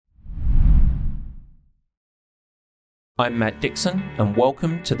I'm Matt Dixon, and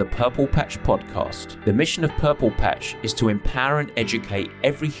welcome to the Purple Patch Podcast. The mission of Purple Patch is to empower and educate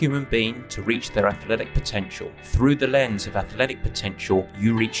every human being to reach their athletic potential. Through the lens of athletic potential,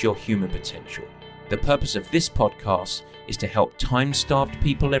 you reach your human potential. The purpose of this podcast is to help time-starved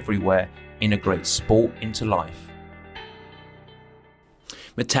people everywhere integrate sport into life.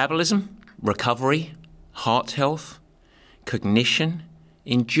 Metabolism, recovery, heart health, cognition,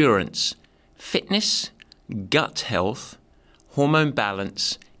 endurance, fitness, gut health, hormone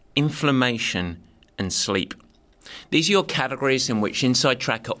balance, inflammation, and sleep. These are your categories in which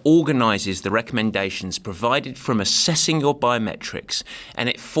InsideTracker organizes the recommendations provided from assessing your biometrics, and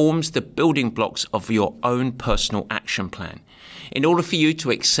it forms the building blocks of your own personal action plan. In order for you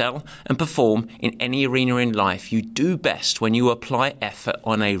to excel and perform in any arena in life, you do best when you apply effort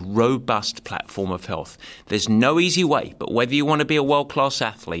on a robust platform of health. There's no easy way, but whether you want to be a world-class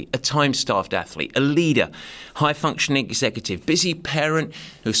athlete, a time-starved athlete, a leader, high-functioning executive, busy parent,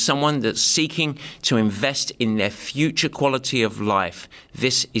 or someone that's seeking to invest in their future quality of life,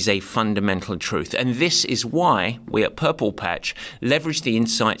 this is a fundamental truth. And this is why we at Purple Patch leverage the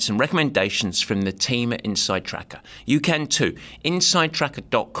insights and recommendations from the team at InsideTracker. You can too.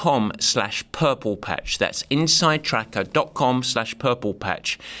 InsideTracker.com/purplepatch. That's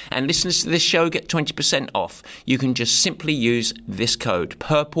InsideTracker.com/purplepatch. And listeners to this show get 20% off. You can just simply use this code,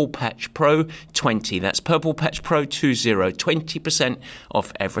 PurplePatchPro20. That's PurplePatchPro20. 20%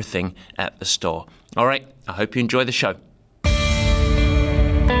 off everything at the store. All right, I hope you enjoy the show.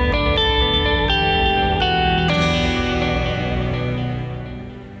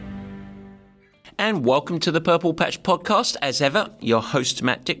 And welcome to the Purple Patch Podcast. As ever, your host,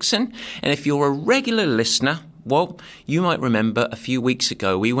 Matt Dixon. And if you're a regular listener, well, you might remember a few weeks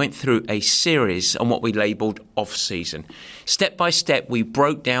ago, we went through a series on what we labeled off-season. Step by step, we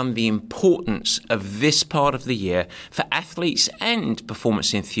broke down the importance of this part of the year for athletes and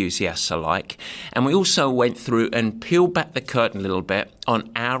performance enthusiasts alike. And we also went through and peeled back the curtain a little bit on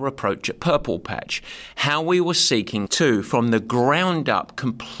our approach at Purple Patch, how we were seeking to, from the ground up,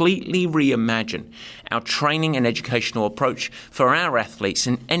 completely reimagine our training and educational approach for our athletes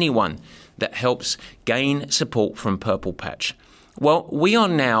and anyone that helps gain support from Purple Patch. Well, we are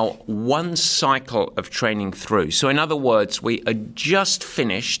now one cycle of training through. So in other words, we are just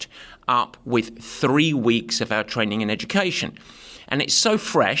finished up with 3 weeks of our training and education. And it's so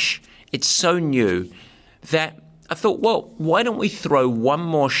fresh, it's so new, that I thought, well, why don't we throw one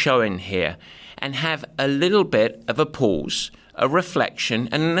more show in here and have a little bit of a pause, a reflection,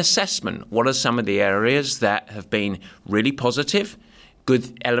 and an assessment. What are some of the areas that have been really positive,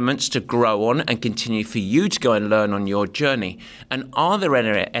 good elements to grow on and continue for you to go and learn on your journey? And are there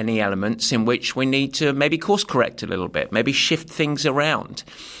any elements in which we need to maybe course correct a little bit, maybe shift things around?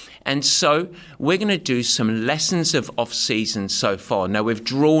 And so we're going to do some lessons of off-season so far. Now, we've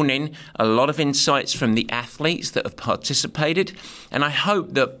drawn in a lot of insights from the athletes that have participated, and I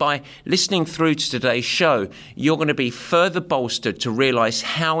hope that by listening through to today's show, you're going to be further bolstered to realize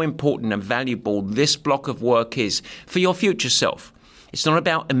how important and valuable this block of work is for your future self. It's not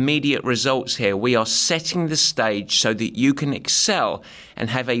about immediate results here. We are setting the stage so that you can excel and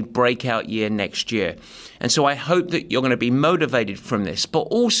have a breakout year next year. And so I hope that you're going to be motivated from this, but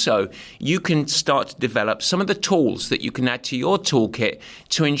also you can start to develop some of the tools that you can add to your toolkit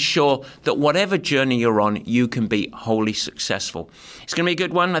to ensure that whatever journey you're on, you can be wholly successful. It's going to be a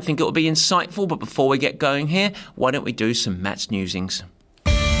good one. I think it will be insightful. But before we get going here, why don't we do some Matt's Musings?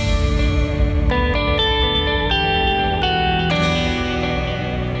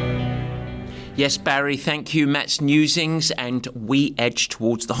 Yes, Barry, thank you. Matt's Musings, and we edge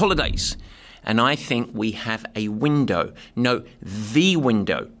towards the holidays. And I think we have a window, no, the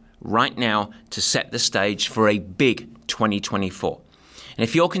window right now to set the stage for a big 2024. And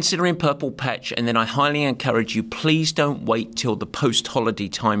if you're considering Purple Patch, and then I highly encourage you, please don't wait till the post-holiday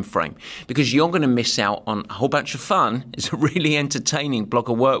time frame, because you're going to miss out on a whole bunch of fun. It's a really entertaining block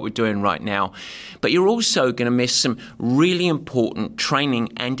of work we're doing right now. But you're also going to miss some really important training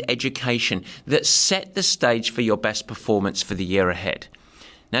and education that set the stage for your best performance for the year ahead.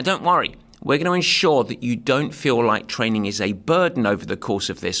 Now, don't worry. We're going to ensure that you don't feel like training is a burden over the course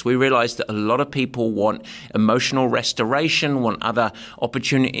of this. We realize that a lot of people want emotional restoration, want other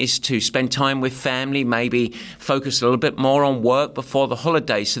opportunities to spend time with family, maybe focus a little bit more on work before the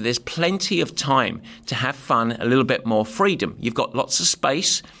holidays. So there's plenty of time to have fun, a little bit more freedom. You've got lots of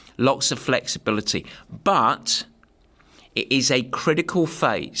space, lots of flexibility, but it is a critical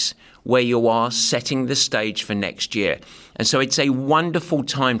phase where you are setting the stage for next year. And so it's a wonderful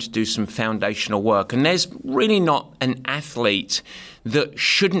time to do some foundational work. And there's really not an athlete that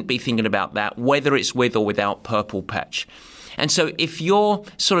shouldn't be thinking about that, whether it's with or without Purple Patch. And so if you're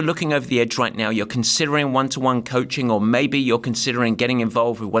sort of looking over the edge right now, you're considering one-to-one coaching, or maybe you're considering getting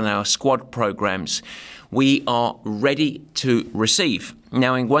involved with one of our squad programs, we are ready to receive.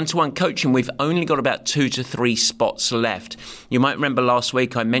 Now, in one-to-one coaching, we've only got about 2 to 3 spots left. You might remember last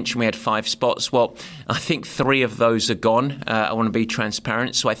week I mentioned we had 5 spots. Well, I think 3 of those are gone. I want to be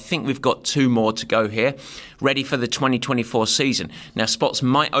transparent. So I think we've got 2 more to go here, ready for the 2024 season. Now, spots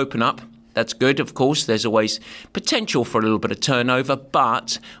might open up. That's good, of course. There's always potential for a little bit of turnover,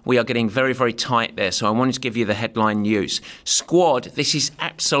 but we are getting very, very tight there. So I wanted to give you the headline news. Squad, this is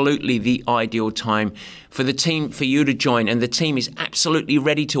absolutely the ideal time for the team, for you to join, and the team is absolutely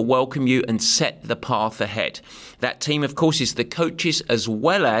ready to welcome you and set the path ahead. That team, of course, is the coaches as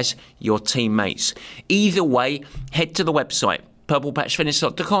well as your teammates. Either way, head to the website,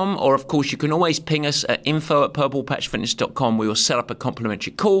 purplepatchfitness.com, or of course you can always ping us at info@purplepatchfitness.com. We will set up a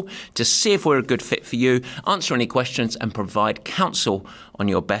complimentary call to see if we're a good fit for you, answer any questions and provide counsel on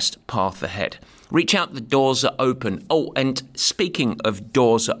your best path ahead. Reach out, the doors are open. Oh, and speaking of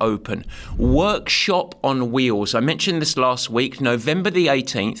doors are open, Workshop on Wheels. I mentioned this last week, November the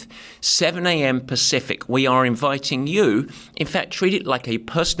 18th, 7 a.m. Pacific. We are inviting you, in fact, treat it like a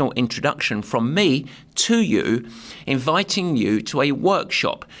personal introduction from me to you, inviting you to a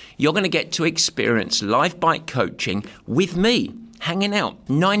workshop. You're going to get to experience live bike coaching with me, hanging out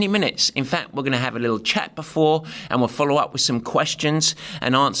 90 minutes. In fact, we're going to have a little chat before and we'll follow up with some questions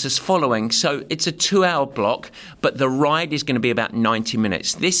and answers following. So it's a 2-hour block, but the ride is going to be about 90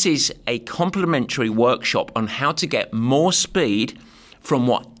 minutes. This is a complimentary workshop on how to get more speed from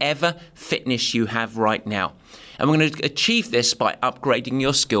whatever fitness you have right now. And we're going to achieve this by upgrading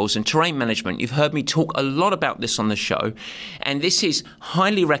your skills and terrain management. You've heard me talk a lot about this on the show, and this is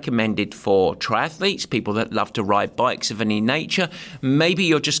highly recommended for triathletes, people that love to ride bikes of any nature. Maybe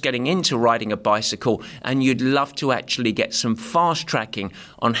you're just getting into riding a bicycle and you'd love to actually get some fast tracking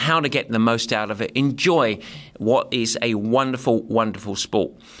on how to get the most out of it. Enjoy what is a wonderful, wonderful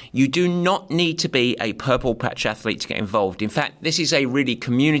sport. You do not need to be a Purple Patch athlete to get involved. In fact, this is a really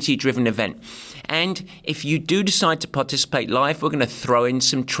community-driven event. And if you do decide to participate live, we're going to throw in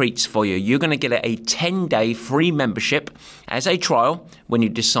some treats for you. You're going to get a 10-day free membership as a trial when you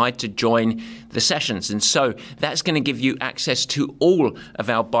decide to join the sessions. And so that's going to give you access to all of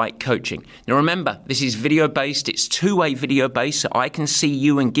our bike coaching. Now remember, this is video-based. It's two-way video-based, so I can see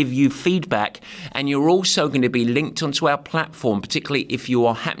you and give you feedback. And you're also going to be linked onto our platform, particularly if you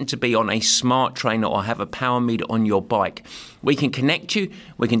happen to be on a smart trainer or have a power meter on your bike. We can connect you.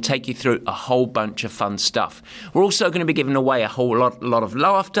 We can take you through a whole bunch of fun stuff. We're also going to be giving away a whole lot of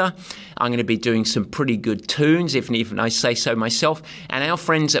laughter. I'm going to be doing some pretty good tunes, if even I say so myself. And our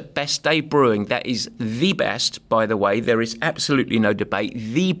friends at Best Day Brewing, that is the best, by the way. There is absolutely no debate.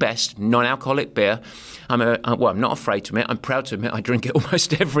 The best non-alcoholic beer. I'm not afraid to admit, I'm proud to admit I drink it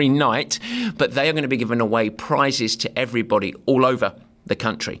almost every night. But they are going to be giving away prizes to everybody all over the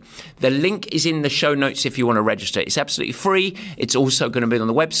country. The link is in the show notes if you want to register. It's absolutely free. It's also going to be on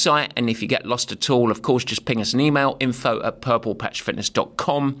the website. And if you get lost at all, of course, just ping us an email,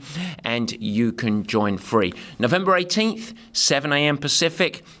 info@purplepatchfitness.com, and you can join free. November 18th, 7 a.m.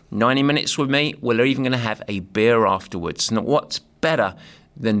 Pacific, 90 minutes with me. We're even going to have a beer afterwards. Now, what's better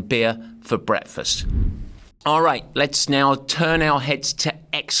than beer for breakfast? All right, let's now turn our heads to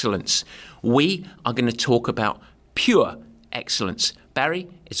excellence. We are going to talk about pure excellence. Barry,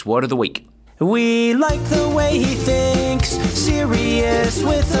 it's Word of the Week. We like the way he thinks, serious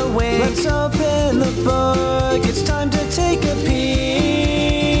with a wink. Let's open the book, it's time to take a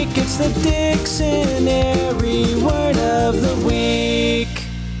peek. It's the Dictionary Word of the Week.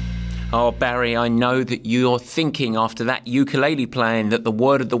 Oh, Barry, I know that you're thinking after that ukulele playing that the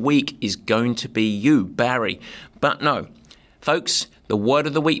Word of the Week is going to be you, Barry. But no. Folks, the Word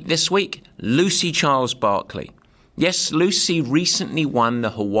of the Week this week, Lucy Charles Barkley. Yes, Lucy recently won the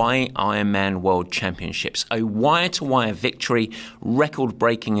Hawaii Ironman World Championships, a wire-to-wire victory,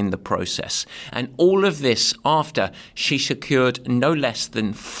 record-breaking in the process. And all of this after she secured no less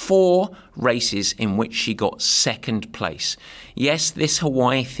than 4 races in which she got second place. Yes, this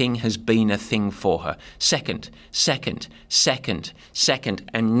Hawaii thing has been a thing for her. Second,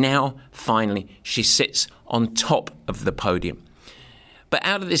 and now, finally, she sits on top of the podium. But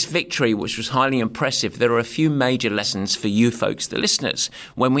out of this victory, which was highly impressive, there are a few major lessons for you folks, the listeners,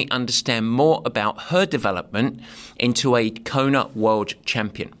 when we understand more about her development into a Kona world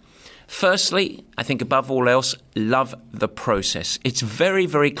champion. Firstly, I think above all else, love the process. It's very,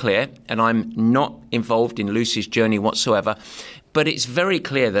 very clear, and I'm not involved in Lucy's journey whatsoever, but it's very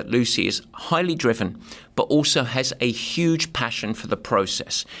clear that Lucy is highly driven, but also has a huge passion for the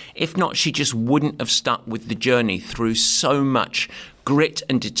process. If not, she just wouldn't have stuck with the journey through so much grit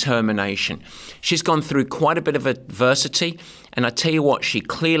and determination. She's gone through quite a bit of adversity, and I tell you what, she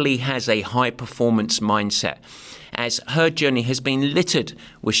clearly has a high performance mindset, as her journey has been littered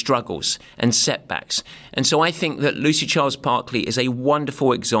with struggles and setbacks. And so I think that Lucy Charles-Parkley is a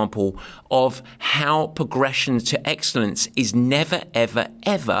wonderful example of how progression to excellence is never, ever,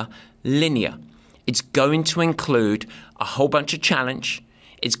 ever linear. It's going to include a whole bunch of challenge.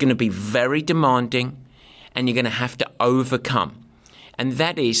 It's going to be very demanding, and you're going to have to overcome. And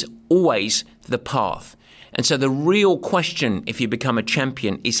that is always the path. And so the real question, if you become a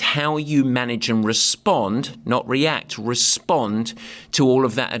champion, is how you manage and respond, not react, respond to all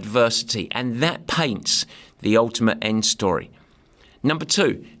of that adversity. And that paints the ultimate end story. Number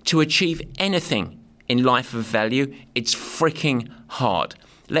 2, to achieve anything in life of value, it's freaking hard.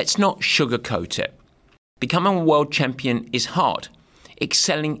 Let's not sugarcoat it. Becoming a world champion is hard.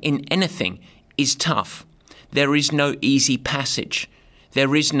 Excelling in anything is tough. There is no easy passage.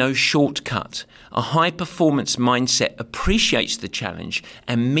 There is no shortcut. A high-performance mindset appreciates the challenge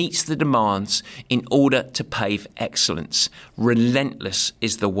and meets the demands in order to pave excellence. Relentless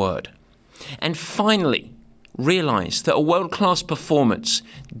is the word. And finally, realize that a world-class performance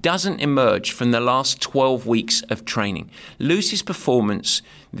doesn't emerge from the last 12 weeks of training. Lucy's performance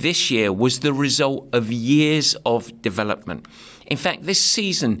this year was the result of years of development. In fact, this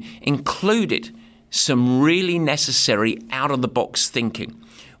season included some really necessary out-of-the-box thinking,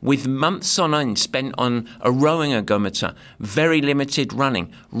 with months on end spent on a rowing ergometer, very limited running,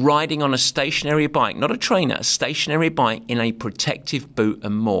 riding on a stationary bike, not a trainer, a stationary bike in a protective boot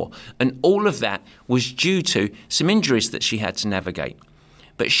and more. And all of that was due to some injuries that she had to navigate.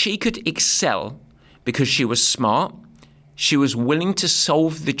 But she could excel because she was smart, she was willing to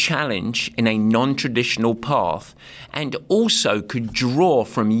solve the challenge in a non-traditional path, and also could draw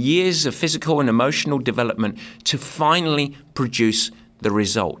from years of physical and emotional development to finally produce the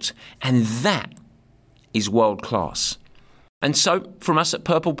result. And that is world class. And so from us at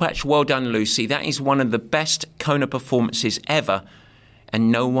Purple Patch, well done, Lucy. That is one of the best Kona performances ever.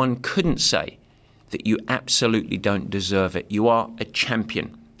 And no one couldn't say that you absolutely don't deserve it. You are a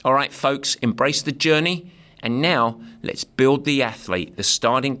champion. All right, folks, embrace the journey. And now let's build the athlete. The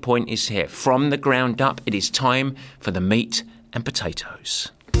starting point is here. From the ground up, it is time for the meat and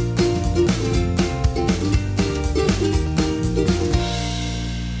potatoes.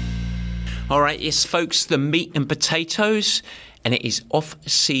 All right, yes, folks, the meat and potatoes, and it is off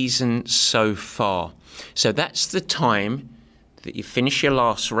season so far. So that's the time that you finish your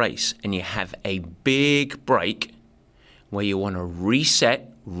last race and you have a big break where you want to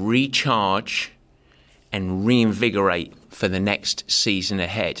reset, recharge, and reinvigorate for the next season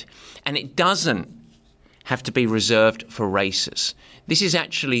ahead. And it doesn't have to be reserved for racers. This is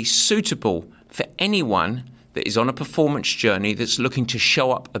actually suitable for anyone that is on a performance journey that's looking to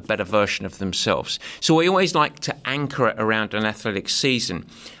show up a better version of themselves. So we always like to anchor it around an athletic season.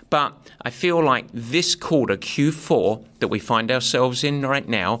 But I feel like this quarter, Q4, that we find ourselves in right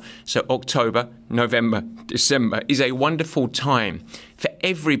now, so October, November, December, is a wonderful time for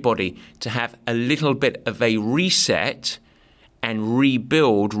everybody to have a little bit of a reset and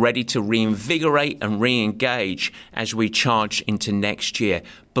rebuild, ready to reinvigorate and re-engage as we charge into next year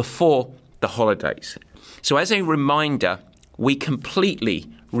before the holidays. So as a reminder, we completely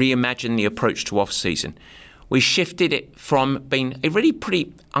reimagined the approach to off-season. We shifted it from being a really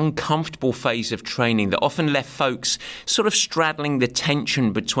pretty uncomfortable phase of training that often left folks sort of straddling the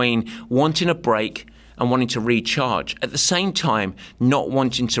tension between wanting a break and wanting to recharge, at the same time not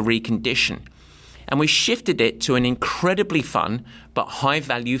wanting to recondition. And we shifted it to an incredibly fun but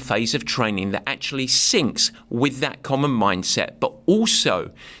high-value phase of training that actually syncs with that common mindset, but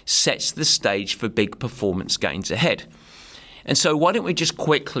also sets the stage for big performance gains ahead. And so why don't we just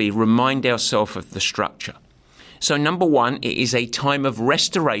quickly remind ourselves of the structure? So number one, it is a time of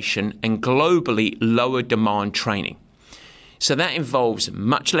restoration and globally lower demand training. So that involves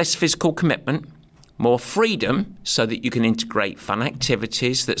much less physical commitment, more freedom so that you can integrate fun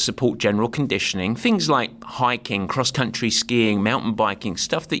activities that support general conditioning, things like hiking, cross-country skiing, mountain biking,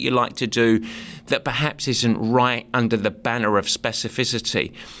 stuff that you like to do that perhaps isn't right under the banner of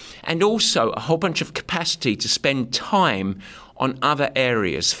specificity. And also a whole bunch of capacity to spend time on other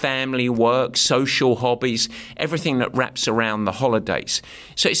areas, family, work, social hobbies, everything that wraps around the holidays.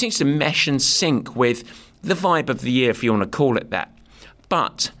 So it seems to mesh and sync with the vibe of the year, if you want to call it that.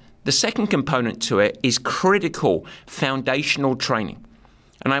 But The second component to it is critical foundational training.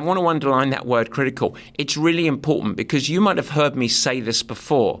 And I want to underline that word critical. It's really important because you might have heard me say this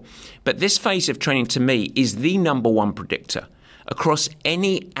before, but this phase of training to me is the number one predictor. Across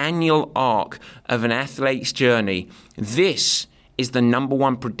any annual arc of an athlete's journey, this is the number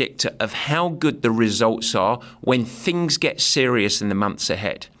one predictor of how good the results are when things get serious in the months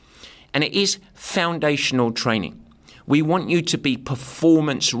ahead. And it is foundational training. We want you to be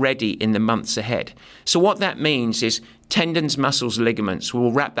performance ready in the months ahead. So what that means is tendons, muscles, ligaments.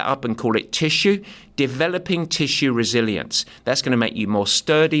 We'll wrap that up and call it tissue, developing tissue resilience. That's going to make you more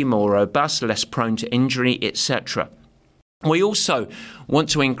sturdy, more robust, less prone to injury, etc. We also want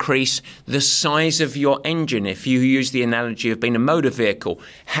to increase the size of your engine. If you use the analogy of being a motor vehicle,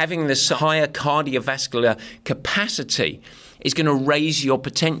 having this higher cardiovascular capacity is going to raise your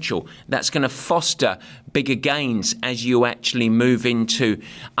potential. That's going to foster bigger gains as you actually move into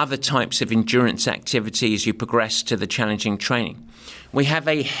other types of endurance activity as you progress to the challenging training. We have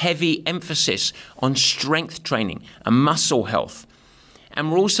a heavy emphasis on strength training and muscle health.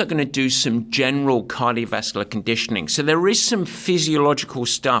 And we're also going to do some general cardiovascular conditioning. So there is some physiological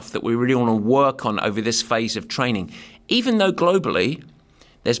stuff that we really want to work on over this phase of training, even though globally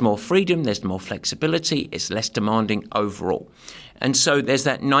there's more freedom, there's more flexibility, it's less demanding overall. And so there's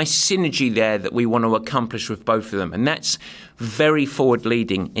that nice synergy there that we want to accomplish with both of them. And that's very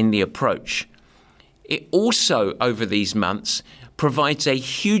forward-leading in the approach. It also, over these months, provides a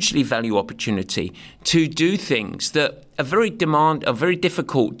hugely valuable opportunity to do things that are very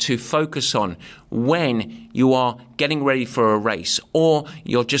difficult to focus on when you are getting ready for a race or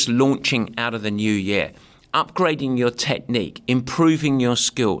you're just launching out of the new year. Upgrading your technique, improving your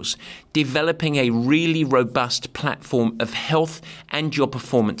skills, developing a really robust platform of health and your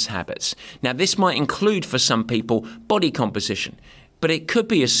performance habits. Now, this might include, for some people, body composition, but it could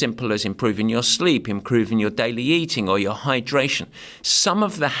be as simple as improving your sleep, improving your daily eating or your hydration. Some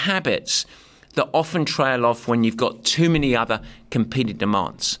of the habits that often trail off when you've got too many other competing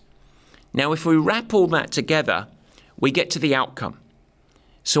demands. Now, if we wrap all that together, we get to the outcome.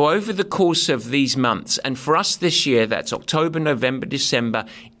 So over the course of these months, and for us this year, that's October, November, December,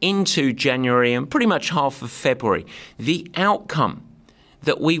 into January and pretty much half of February, the outcome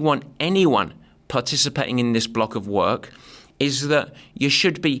that we want anyone participating in this block of work is that you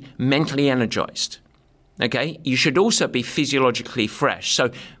should be mentally energized. Okay? You should also be physiologically fresh.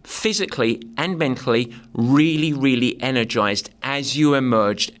 So physically and mentally really, really energized as you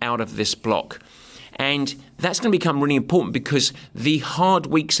emerged out of this block. And that's going to become really important because the hard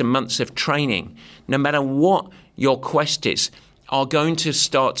weeks and months of training, no matter what your quest is, are going to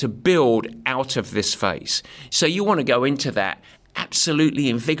start to build out of this phase. So you want to go into that absolutely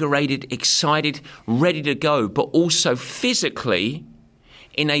invigorated, excited, ready to go, but also physically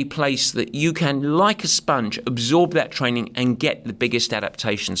in a place that you can, like a sponge, absorb that training and get the biggest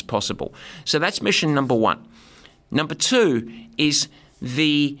adaptations possible. So that's mission number one. Number two is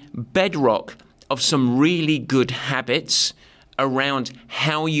the bedrock of some really good habits around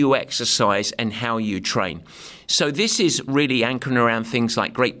how you exercise and how you train. So this is really anchoring around things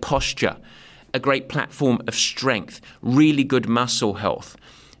like great posture, a great platform of strength, really good muscle health,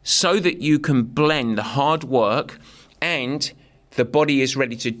 so that you can blend the hard work and the body is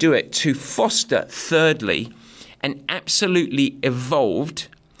ready to do it to foster, thirdly, an absolutely evolved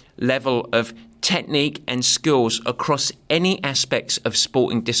level of technique and skills across any aspects of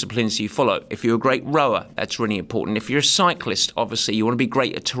sporting disciplines you follow. If you're a great rower, that's really important. If you're a cyclist, obviously, you want to be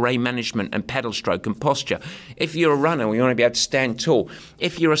great at terrain management and pedal stroke and posture. If you're a runner, you want to be able to stand tall.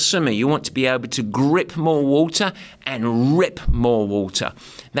 If you're a swimmer, you want to be able to grip more water and rip more water.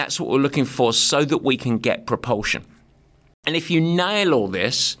 That's what we're looking for so that we can get propulsion. And if you nail all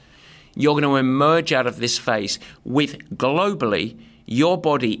this, you're going to emerge out of this phase with globally your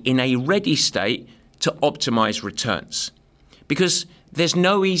body in a ready state to optimize returns. Because there's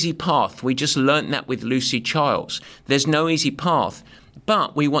no easy path. We just learnt that with Lucy Childs. There's no easy path,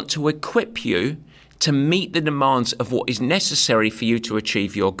 but we want to equip you to meet the demands of what is necessary for you to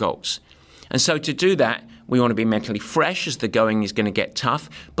achieve your goals. And so to do that, we want to be mentally fresh as the going is going to get tough,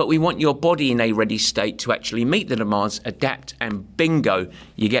 but we want your body in a ready state to actually meet the demands, adapt, and bingo,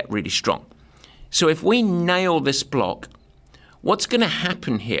 you get really strong. So if we nail this block, what's going to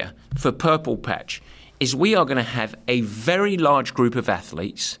happen here for Purple Patch is we are going to have a very large group of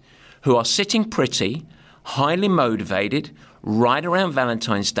athletes who are sitting pretty, highly motivated, right around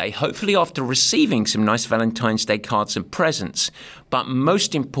Valentine's Day, hopefully after receiving some nice Valentine's Day cards and presents, but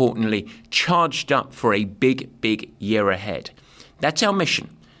most importantly, charged up for a big, big year ahead. That's our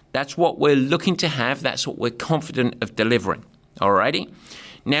mission. That's what we're looking to have. That's what we're confident of delivering. Alrighty?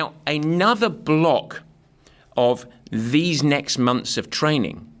 Now, another block of these next months of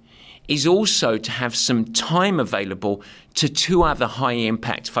training is also to have some time available to two other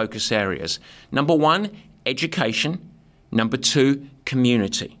high-impact focus areas. Number one, education. Number two,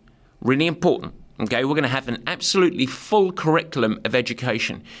 community. Really important. Okay, we're going to have an absolutely full curriculum of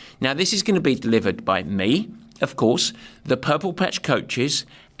education. Now, this is going to be delivered by me, of course, the Purple Patch coaches,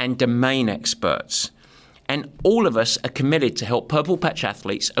 and domain experts. And all of us are committed to help Purple Patch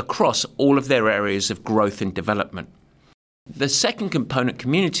athletes across all of their areas of growth and development. The second component,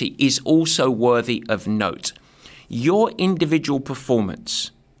 community, is also worthy of note. Your individual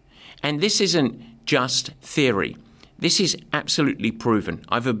performance, and this isn't just theory, this is absolutely proven.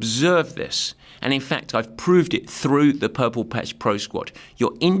 I've observed this, and in fact, I've proved it through the Purple Patch Pro Squad.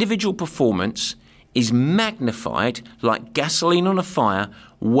 Your individual performance is magnified like gasoline on a fire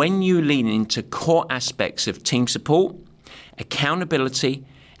when you lean into core aspects of team support, accountability,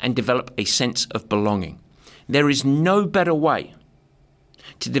 and develop a sense of belonging. There is no better way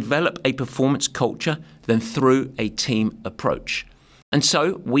to develop a performance culture than through a team approach. And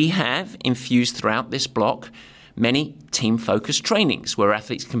so we have infused throughout this block many team-focused trainings where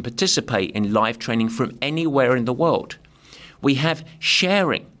athletes can participate in live training from anywhere in the world. We have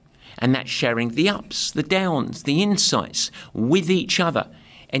sharing, and that's sharing the ups, the downs, the insights with each other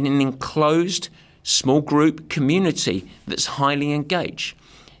in an enclosed small group community that's highly engaged.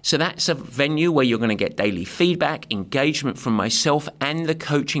 So that's a venue where you're going to get daily feedback, engagement from myself and the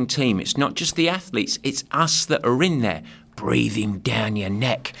coaching team. It's not just the athletes, it's us that are in there, breathing down your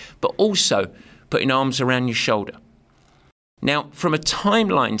neck, but also putting arms around your shoulder. Now, from a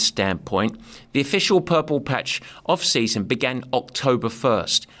timeline standpoint, the official Purple Patch off-season began October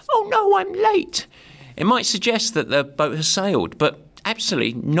 1st. Oh no, I'm late. It might suggest that the boat has sailed, but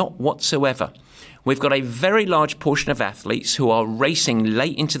absolutely not whatsoever. We've got a very large portion of athletes who are racing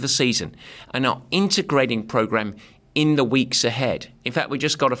late into the season and are integrating program in the weeks ahead. In fact, we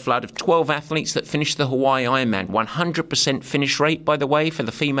just got a flood of 12 athletes that finished the Hawaii Ironman. 100% finish rate, by the way, for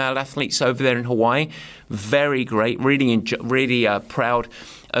the female athletes over there in Hawaii. Very great. Really proud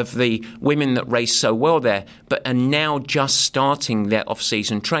of the women that raced so well there, but are now just starting their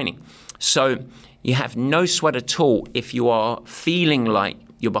off-season training. So you have no sweat at all if you are feeling like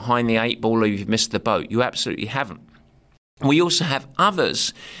you're behind the eight ball or you've missed the boat. You absolutely haven't. We also have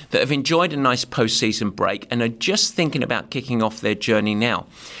others that have enjoyed a nice post-season break and are just thinking about kicking off their journey now.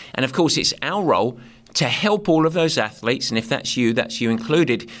 And of course, it's our role to help all of those athletes, and if that's you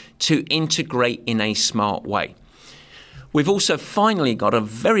included, to integrate in a smart way. We've also finally got a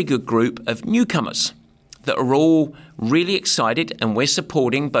very good group of newcomers that are all really excited, and we're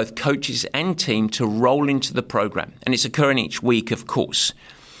supporting both coaches and team to roll into the program. And it's occurring each week, of course.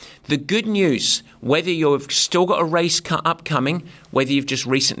 The good news, whether you've still got a race upcoming, whether you've just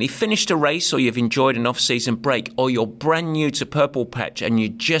recently finished a race or you've enjoyed an off-season break, or you're brand new to Purple Patch and you're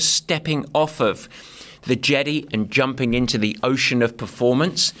just stepping off of the jetty and jumping into the ocean of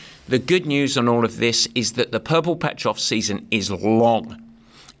performance, the good news on all of this is that the Purple Patch off-season is long.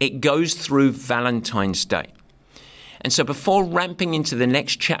 It goes through Valentine's Day. And so before ramping into the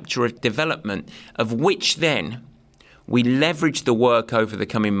next chapter of development, of which then we leverage the work over the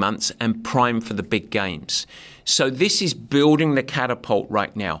coming months and prime for the big games. So this is building the catapult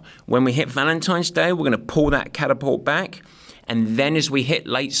right now. When we hit Valentine's Day, we're going to pull that catapult back. And then as we hit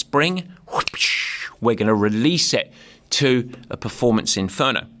late spring, we're going to release it to a performance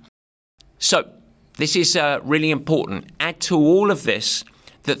inferno. So this is really important. Add to all of this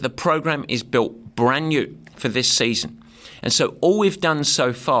that the program is built brand new for this season. And so all we've done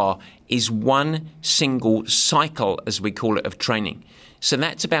so far is one single cycle, as we call it, of training. So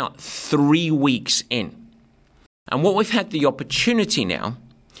that's about 3 weeks in. And what we've had the opportunity now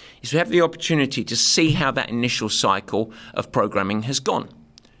is we have the opportunity to see how that initial cycle of programming has gone.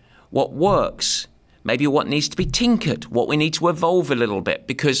 What works, maybe what needs to be tinkered, what we need to evolve a little bit,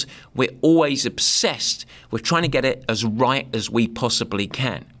 because we're always obsessed with trying to get it as right as we possibly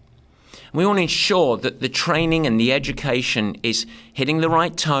can. And we want to ensure that the training and the education is hitting the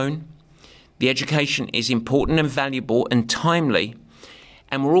right tone. The education is important and valuable and timely,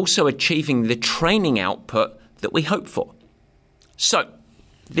 and we're also achieving the training output that we hope for. So,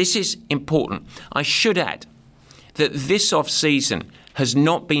 this is important. I should add that this off-season has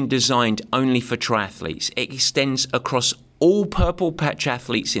not been designed only for triathletes. It extends across all Purple Patch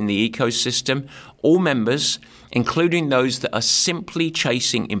athletes in the ecosystem, all members, including those that are simply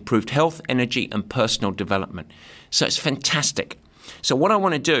chasing improved health, energy, and personal development. So it's fantastic. So what I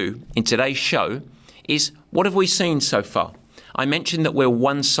want to do in today's show is, what have we seen so far? I mentioned that we're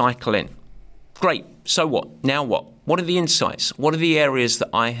one cycle in. Great. So what? Now what? What are the insights? What are the areas that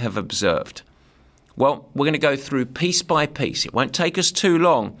I have observed? Well, we're going to go through piece by piece. It won't take us too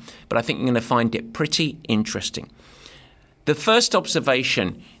long, but I think you're going to find it pretty interesting. The first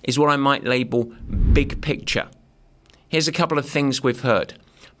observation is what I might label big picture. Here's a couple of things we've heard.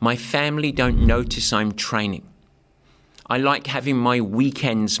 My family don't notice I'm training. I like having my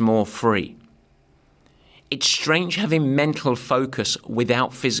weekends more free. It's strange having mental focus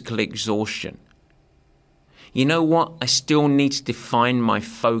without physical exhaustion. You know what? I still need to define my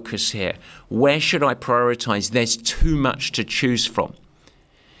focus here. Where should I prioritize? There's too much to choose from.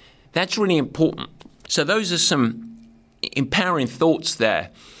 That's really important. So those are some empowering thoughts there.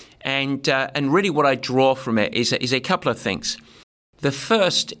 And really what I draw from it is a couple of things. The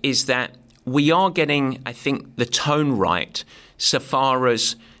first is that we are getting, I think, the tone right so far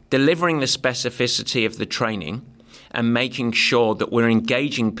as delivering the specificity of the training and making sure that we're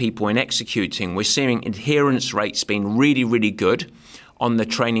engaging people in executing. We're seeing adherence rates being really, really good on the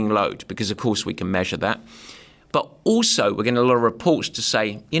training load because, of course, we can measure that. But also, we're getting a lot of reports to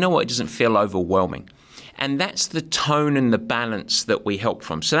say, you know what, it doesn't feel overwhelming. And that's the tone and the balance that we help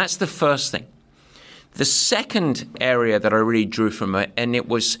from. So that's the first thing. The second area that I really drew from it, and it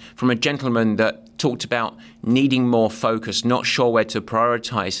was from a gentleman that talked about needing more focus, not sure where to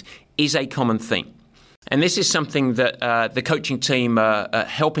prioritize, is a common theme. And this is something that the coaching team are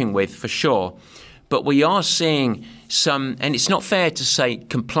helping with for sure. But we are seeing some, and it's not fair to say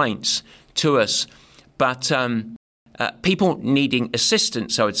complaints to us, but people needing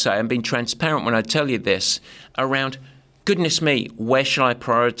assistance, I would say, and being transparent when I tell you this, around, goodness me, where should I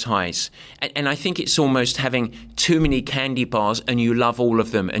prioritize? And I think it's almost having too many candy bars and you love all of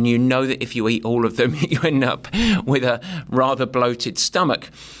them. And you know that if you eat all of them, you end up with a rather bloated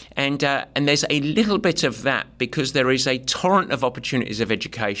stomach. And there's a little bit of that because there is a torrent of opportunities of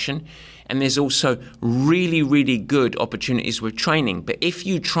education. And there's also really, really good opportunities with training. But if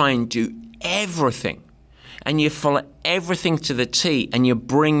you try and do everything, and you follow everything to the T, and you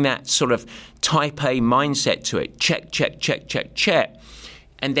bring that sort of type A mindset to it, check, check, check, check, check,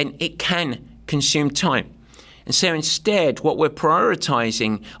 and then it can consume time. And so instead, what we're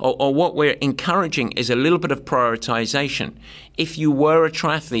prioritizing or what we're encouraging is a little bit of prioritization. If you were a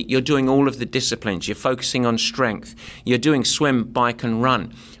triathlete, you're doing all of the disciplines, you're focusing on strength, you're doing swim, bike, and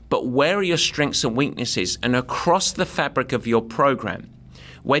run. But where are your strengths and weaknesses? And across the fabric of your program,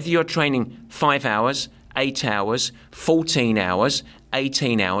 whether you're training 5 hours, 8 hours, 14 hours,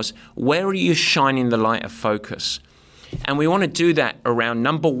 18 hours, where are you shining the light of focus? And we want to do that around,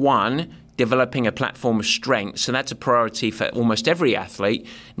 number one, developing a platform of strength. So that's a priority for almost every athlete.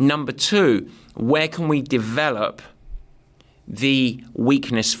 Number two, where can we develop the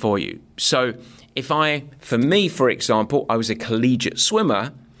weakness for you? So for me, for example, I was a collegiate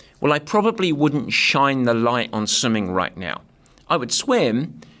swimmer, well, I probably wouldn't shine the light on swimming right now. I would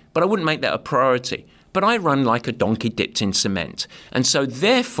swim, but I wouldn't make that a priority. But I run like a donkey dipped in cement. And so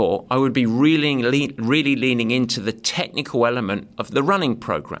therefore, I would be really leaning into the technical element of the running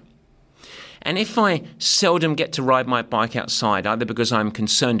program. And if I seldom get to ride my bike outside, either because I'm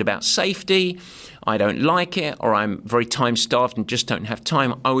concerned about safety, I don't like it, or I'm very time-starved and just don't have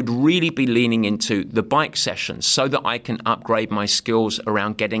time, I would really be leaning into the bike sessions so that I can upgrade my skills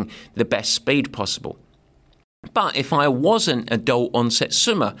around getting the best speed possible. But if I was an adult onset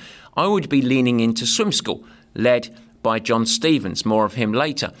swimmer, I would be leaning into swim school, led by John Stevens, more of him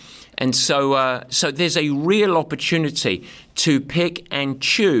later. And so there's a real opportunity to pick and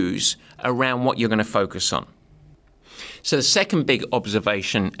choose around what you're going to focus on. So the second big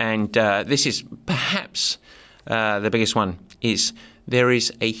observation, and this is perhaps the biggest one, is there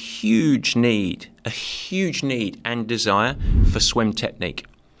is a huge need and desire for swim technique.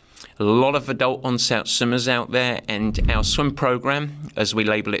 A lot of adult onset swimmers out there, and our swim program, as we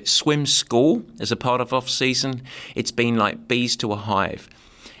label it, swim school, as a part of off-season, it's been like bees to a hive.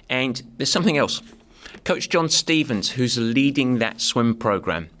 And there's something else. Coach John Stevens, who's leading that swim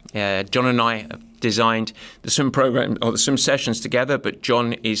program. John and I have designed the swim program, or the swim sessions together, but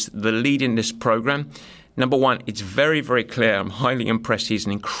John is the lead in this program. Number one, it's very, very clear. I'm highly impressed. He's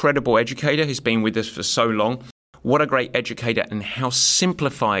an incredible educator. He's been with us for so long. What a great educator, and how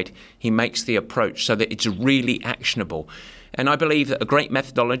simplified he makes the approach so that it's really actionable. And I believe that a great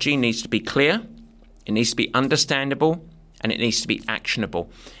methodology needs to be clear, it needs to be understandable, and it needs to be actionable.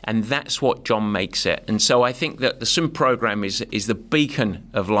 And that's what John makes it. And so I think that the swim program is the beacon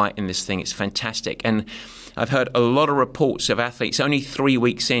of light in this thing. It's fantastic. And I've heard a lot of reports of athletes only 3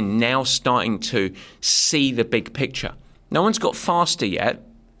 weeks in now starting to see the big picture. No one's got faster yet,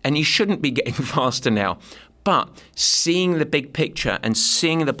 and you shouldn't be getting faster now. but seeing the big picture and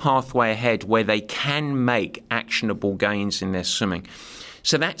seeing the pathway ahead where they can make actionable gains in their swimming.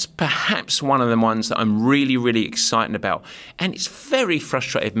 So that's perhaps one of the ones that I'm really, really excited about. And it's very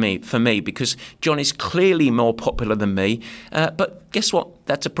frustrating for me because John is clearly more popular than me. But guess what?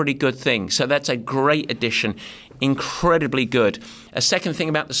 That's a pretty good thing. So that's a great addition. Incredibly good. A second thing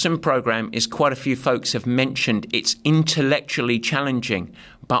about the swim program is quite a few folks have mentioned it's intellectually challenging,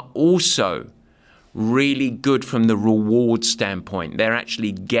 but also really good from the reward standpoint. They're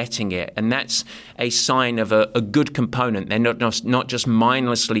actually getting it, and that's a sign of a good component. They're not just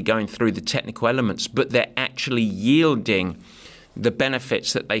mindlessly going through the technical elements, but they're actually yielding the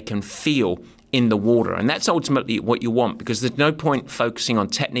benefits that they can feel in the water. And that's ultimately what you want, because there's no point focusing on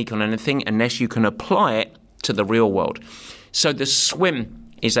technique on anything unless you can apply it to the real world. So the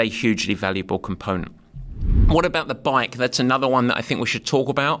swim is a hugely valuable component. What about the bike? That's another one that I think we should talk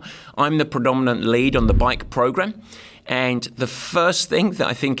about. I'm the predominant lead on the bike program. And the first thing that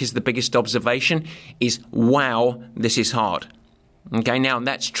I think is the biggest observation is, wow, this is hard. Okay, now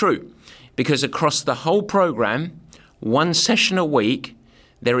that's true because across the whole program, one session a week,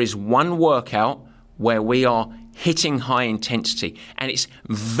 there is one workout where we are hitting high intensity, and it's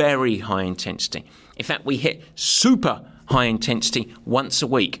very high intensity. In fact, we hit super high intensity once a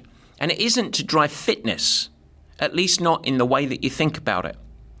week. And it isn't to drive fitness, at least not in the way that you think about it.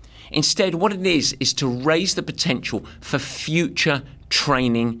 Instead, what it is to raise the potential for future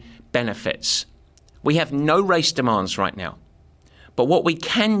training benefits. We have no race demands right now. But what we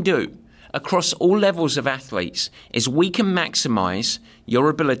can do across all levels of athletes is we can maximize your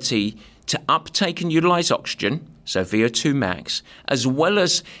ability to uptake and utilize oxygen, so VO2 max, as well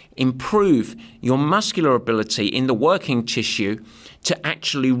as improve your muscular ability in the working tissue to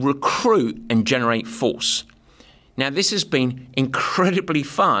actually recruit and generate force. Now, this has been incredibly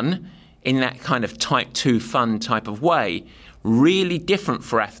fun in that kind of type 2 fun type of way, really different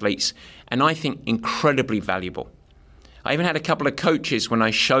for athletes, and I think incredibly valuable. I even had a couple of coaches when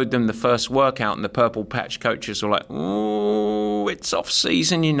I showed them the first workout, and the Purple Patch coaches were like, "Oh, it's off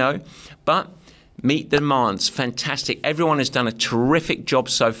season, you know." But meet the demands, fantastic. Everyone has done a terrific job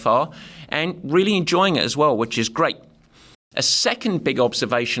so far and really enjoying it as well, which is great. A second big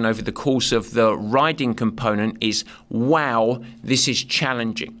observation over the course of the riding component is, wow, this is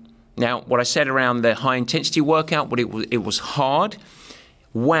challenging. Now, what I said around the high intensity workout, it was hard.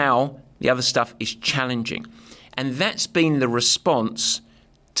 Wow, the other stuff is challenging. And that's been the response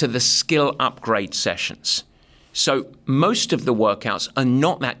to the skill upgrade sessions. So most of the workouts are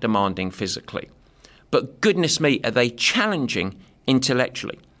not that demanding physically, but goodness me, are they challenging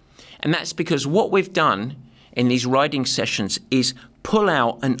intellectually? And that's because what we've done in these riding sessions is pull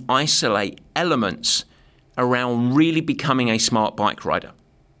out and isolate elements around really becoming a smart bike rider.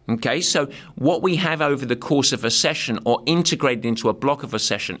 Okay, so what we have over the course of a session or integrated into a block of a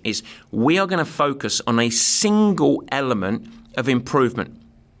session is we are going to focus on a single element of improvement.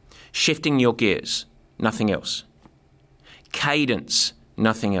 Shifting your gears, nothing else. Cadence,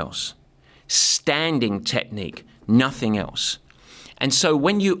 nothing else. Standing technique, nothing else. And so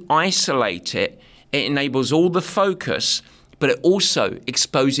when you isolate it, it enables all the focus, but it also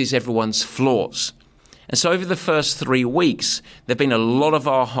exposes everyone's flaws. And so over the first 3 weeks, there have been a lot of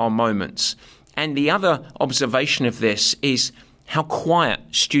aha moments. And the other observation of this is how quiet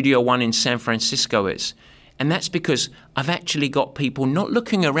Studio One in San Francisco is. And that's because I've actually got people not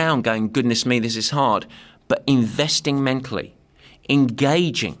looking around going, goodness me, this is hard, but investing mentally,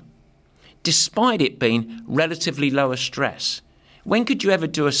 engaging, despite it being relatively lower stress. When could you ever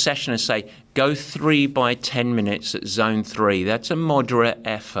do a session and say, go 3 by 10 minutes at zone 3? That's a moderate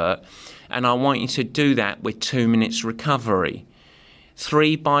effort. And I want you to do that with 2 minutes recovery.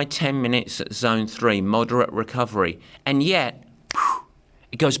 3 by 10 minutes at zone 3, moderate recovery. And yet,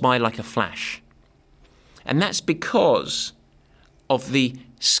 it goes by like a flash. And that's because of the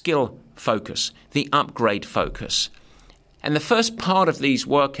skill focus, the upgrade focus. And the first part of these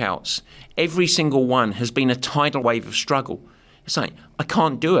workouts, every single one has been a tidal wave of struggle. It's like, I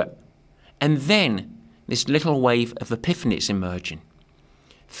can't do it. And then this little wave of epiphany is emerging.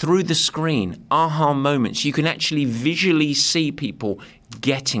 Through the screen, aha moments, you can actually visually see people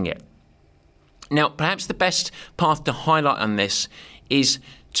getting it. Now, perhaps the best path to highlight on this is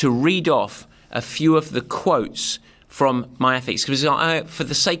to read off a few of the quotes from my athletes. Because for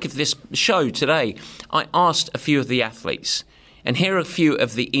the sake of this show today, I asked a few of the athletes. And here are a few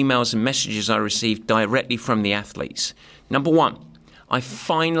of the emails and messages I received directly from the athletes. Number 1, I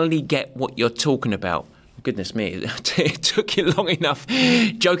finally get what you're talking about. Goodness me, it took you long enough.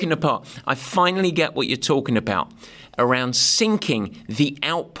 Joking apart, I finally get what you're talking about around syncing the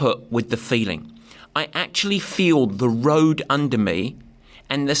output with the feeling. I actually feel the road under me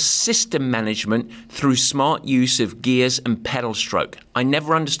and the system management through smart use of gears and pedal stroke. I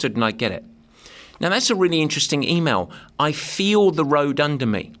never understood, and I get it. Now, that's a really interesting email. I feel the road under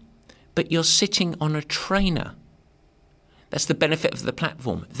me. But you're sitting on a trainer. That's the benefit of the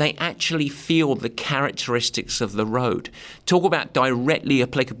platform. They actually feel the characteristics of the road. Talk about directly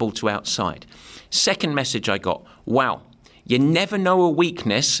applicable to outside. Second message I got, wow, you never know a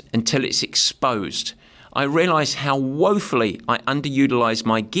weakness until it's exposed. I realised how woefully I underutilise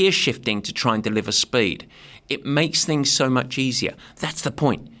my gear shifting to try and deliver speed. It makes things so much easier. That's the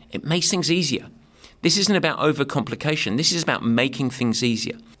point. It makes things easier. This isn't about overcomplication. This is about making things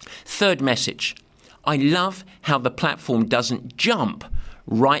easier. Third message. I love how the platform doesn't jump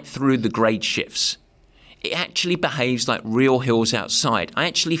right through the grade shifts. It actually behaves like real hills outside. I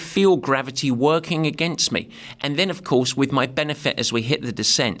actually feel gravity working against me. And then, of course, with my benefit as we hit the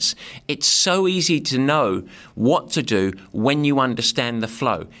descents, it's so easy to know what to do when you understand the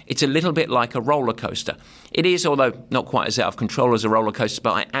flow. It's a little bit like a roller coaster. It is, although not quite as out of control as a roller coaster,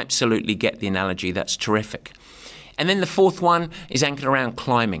 but I absolutely get the analogy. That's terrific. And then the fourth one is anchored around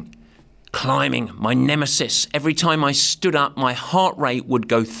climbing. Climbing, my nemesis. Every time I stood up, my heart rate would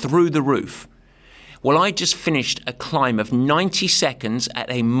go through the roof. Well, I just finished a climb of 90 seconds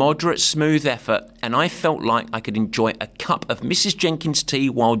at a moderate smooth effort, and I felt like I could enjoy a cup of Mrs. Jenkins tea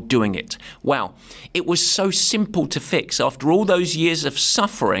while doing it. Wow, it was so simple to fix after all those years of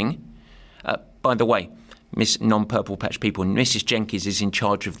suffering. By the way, Miss Non-Purple Patch people, Mrs. Jenkins is in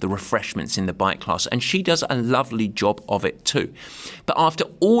charge of the refreshments in the bike class, and she does a lovely job of it too. But after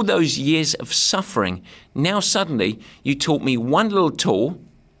all those years of suffering, now suddenly you taught me one little tool,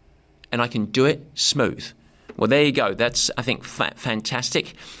 and I can do it smooth. Well, there you go. That's, I think,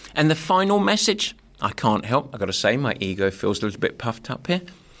 fantastic. And the final message, I can't help, I've got to say, my ego feels a little bit puffed up here.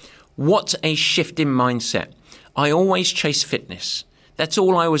 What a shift in mindset. I always chase fitness. That's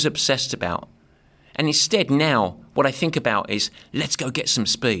all I was obsessed about. And instead now, what I think about is, let's go get some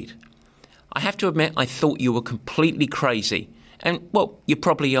speed. I have to admit, I thought you were completely crazy. And, well, you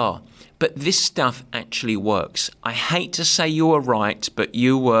probably are. But this stuff actually works. I hate to say you were right, but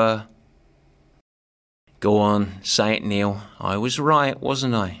you were... Go on, say it, Neil. I was right,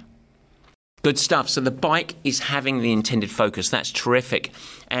 wasn't I? Good stuff. So the bike is having the intended focus. That's terrific.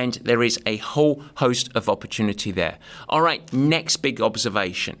 And there is a whole host of opportunity there. All right, next big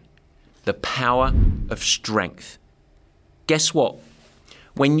observation. The power of strength. Guess what?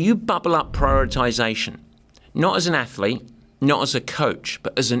 When you bubble up prioritization, not as an athlete, not as a coach,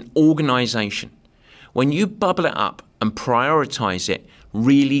 but as an organization, when you bubble it up and prioritize it,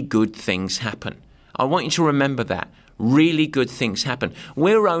 really good things happen. I want you to remember that. Really good things happen.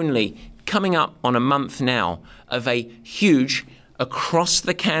 We're only coming up on a month now of a huge, across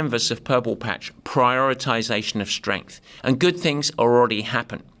the canvas of Purple Patch, prioritization of strength. And good things are already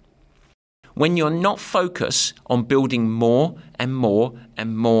happening. When you're not focused on building more and more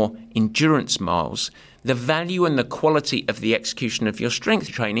and more endurance miles, the value and the quality of the execution of your strength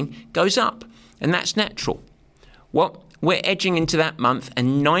training goes up. And that's natural. Well, we're edging into that month,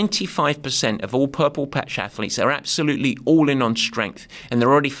 and 95% of all Purple Patch athletes are absolutely all in on strength, and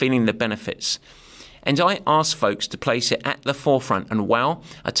they're already feeling the benefits. And I ask folks to place it at the forefront, and wow,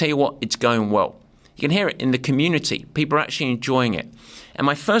 I tell you what, it's going well. You can hear it in the community. People are actually enjoying it. And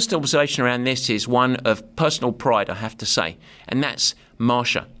my first observation around this is one of personal pride, I have to say, and that's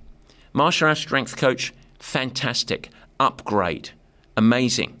Marsha. Marsha, our strength coach, fantastic, upgrade,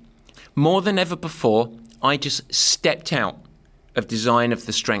 amazing. More than ever before, I just stepped out of design of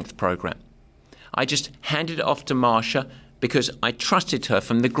the strength program. I just handed it off to Marsha because I trusted her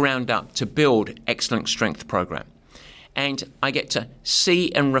from the ground up to build excellent strength program. And I get to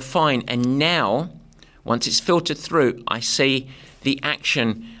see and refine. And now, once it's filtered through, I see the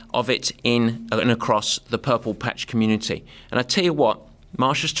action of it in and across the Purple Patch community. And I tell you what,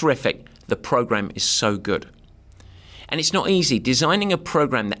 Marsha's terrific. The program is so good. And it's not easy designing a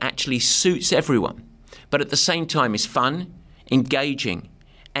program that actually suits everyone, but at the same time is fun, engaging,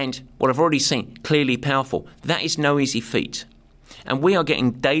 and what I've already seen, clearly powerful. That is no easy feat. And we are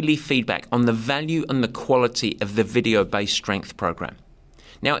getting daily feedback on the value and the quality of the video-based strength program.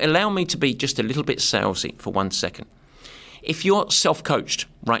 Now, allow me to be just a little bit salesy for 1 second. If you're self-coached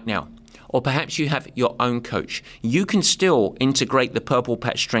right now, or perhaps you have your own coach, you can still integrate the Purple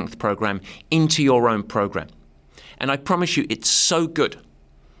Patch strength program into your own program. And I promise you, it's so good.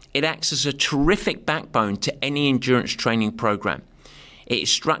 It acts as a terrific backbone to any endurance training program. It is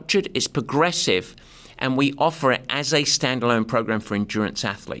structured, it's progressive, and we offer it as a standalone program for endurance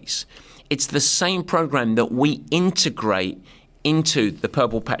athletes. It's the same program that we integrate into the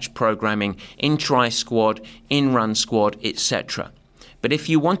Purple Patch programming in Tri Squad, in Run Squad, etc. But if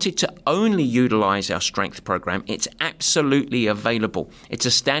you wanted to only utilize our strength program, it's absolutely available. It's a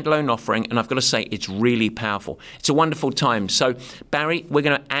standalone offering, and I've got to say, it's really powerful. It's a wonderful time. So, Barry, we're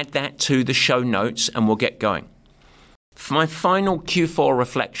going to add that to the show notes, and we'll get going. For my final Q4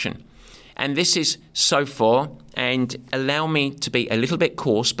 reflection, and this is so far, and allow me to be a little bit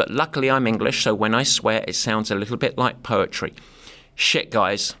coarse, but luckily I'm English, so when I swear, it sounds a little bit like poetry. Shit,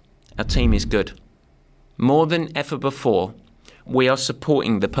 guys, our team is good. More than ever before, we are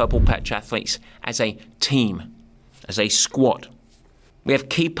supporting the Purple Patch athletes as a team, as a squad. We have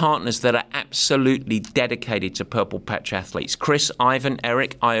key partners that are absolutely dedicated to Purple Patch athletes. Chris, Ivan,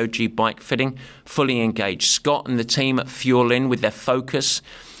 Eric, IOG Bike Fitting, fully engaged. Scott and the team at Fuel In with their focus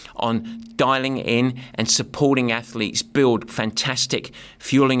on dialing in and supporting athletes build fantastic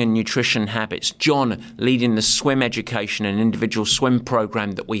fueling and nutrition habits. John leading the swim education and individual swim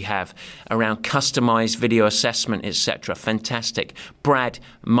program that we have around customized video assessment, etc. Fantastic. Brad,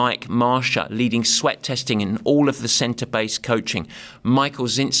 Mike, Marsha leading sweat testing and all of the center-based coaching. Michael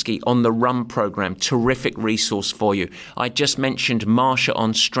Zinski on the Run program, terrific resource for you. I just mentioned Marsha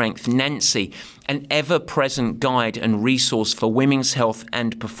on strength. Nancy, an ever-present guide and resource for women's health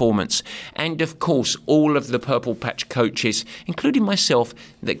and performance. And of course, all of the Purple Patch coaches, including myself,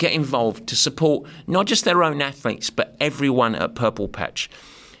 that get involved to support not just their own athletes, but everyone at Purple Patch.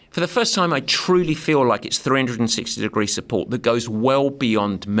 For the first time, I truly feel like it's 360-degree support that goes well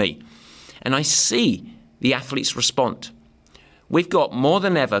beyond me. And I see the athletes respond. We've got more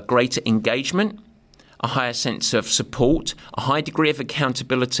than ever greater engagement, a higher sense of support, a high degree of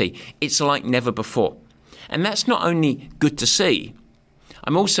accountability. It's like never before. And that's not only good to see,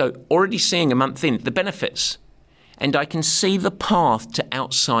 I'm also already seeing a month in the benefits. And I can see the path to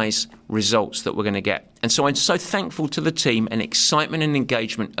outsize results that we're going to get. And so I'm so thankful to the team and excitement and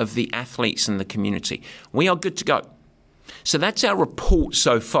engagement of the athletes and the community. We are good to go. So that's our report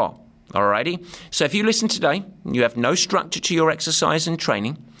so far. Alrighty? So if you listen today, you have no structure to your exercise and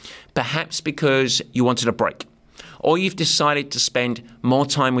training, perhaps because you wanted a break, or you've decided to spend more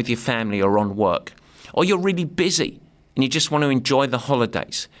time with your family or on work, or you're really busy and you just want to enjoy the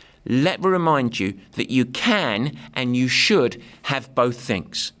holidays. Let me remind you that you can and you should have both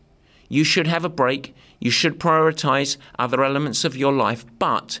things. You should have a break, you should prioritize other elements of your life,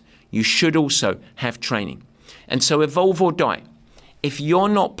 but you should also have training. And so evolve or die. If you're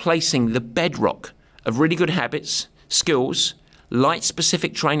not placing the bedrock of really good habits, skills, light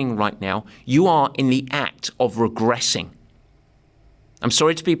specific training right now, you are in the act of regressing. I'm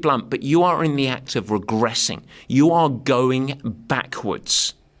sorry to be blunt, but you are in the act of regressing. You are going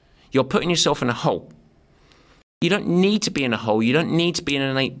backwards. You're putting yourself in a hole. You don't need to be in a hole. You don't need to be in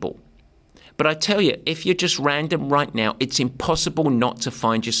an 8 ball. But I tell you, if you're just random right now, it's impossible not to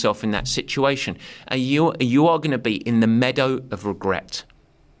find yourself in that situation. You are going to be in the meadow of regret.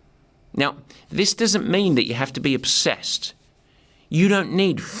 Now, this doesn't mean that you have to be obsessed. You don't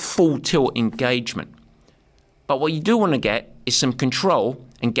need full tilt engagement. But what you do want to get is some control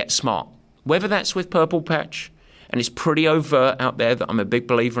and get smart. Whether that's with Purple Patch, and it's pretty overt out there that I'm a big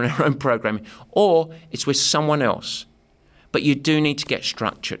believer in our own programming, or it's with someone else. But you do need to get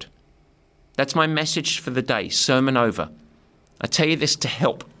structured. That's my message for the day, sermon over. I tell you this to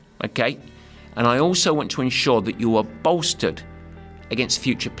help, okay? And I also want to ensure that you are bolstered against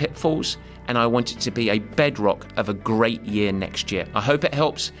future pitfalls, and I want it to be a bedrock of a great year next year. I hope it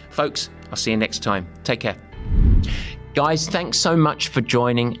helps. Folks, I'll see you next time. Take care. Guys, thanks so much for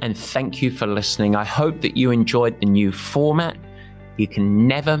joining, and thank you for listening. I hope that you enjoyed the new format. You can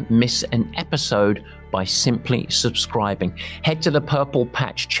never miss an episode by simply subscribing. Head to the Purple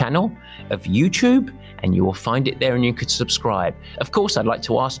Patch channel of YouTube and you will find it there and you could subscribe. Of course, I'd like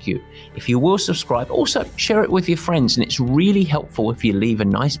to ask you, if you will subscribe, also share it with your friends, and it's really helpful if you leave a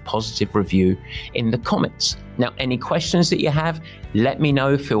nice positive review in the comments. Now, any questions that you have, let me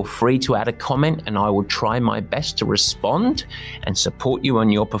know. Feel free to add a comment and I will try my best to respond and support you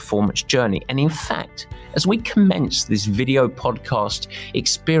on your performance journey. And in fact, as we commence this video podcast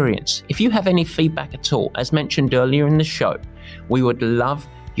experience, if you have any feedback at all, as mentioned earlier in the show, we would love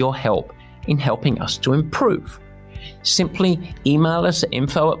your help in helping us to improve. Simply email us at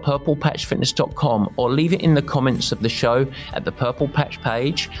info@purplepatchfitness.com or leave it in the comments of the show at the Purple Patch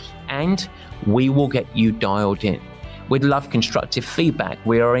page and we will get you dialed in. We'd love constructive feedback.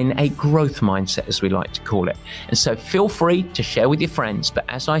 We are in a growth mindset, as we like to call it. And so feel free to share with your friends. But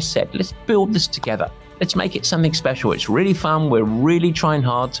as I said, let's build this together. Let's make it something special. It's really fun. We're really trying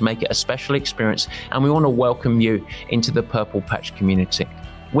hard to make it a special experience. And we want to welcome you into the Purple Patch community.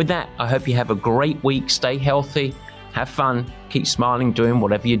 With that, I hope you have a great week. Stay healthy. Have fun, keep smiling, doing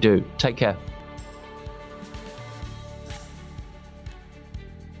whatever you do. Take care.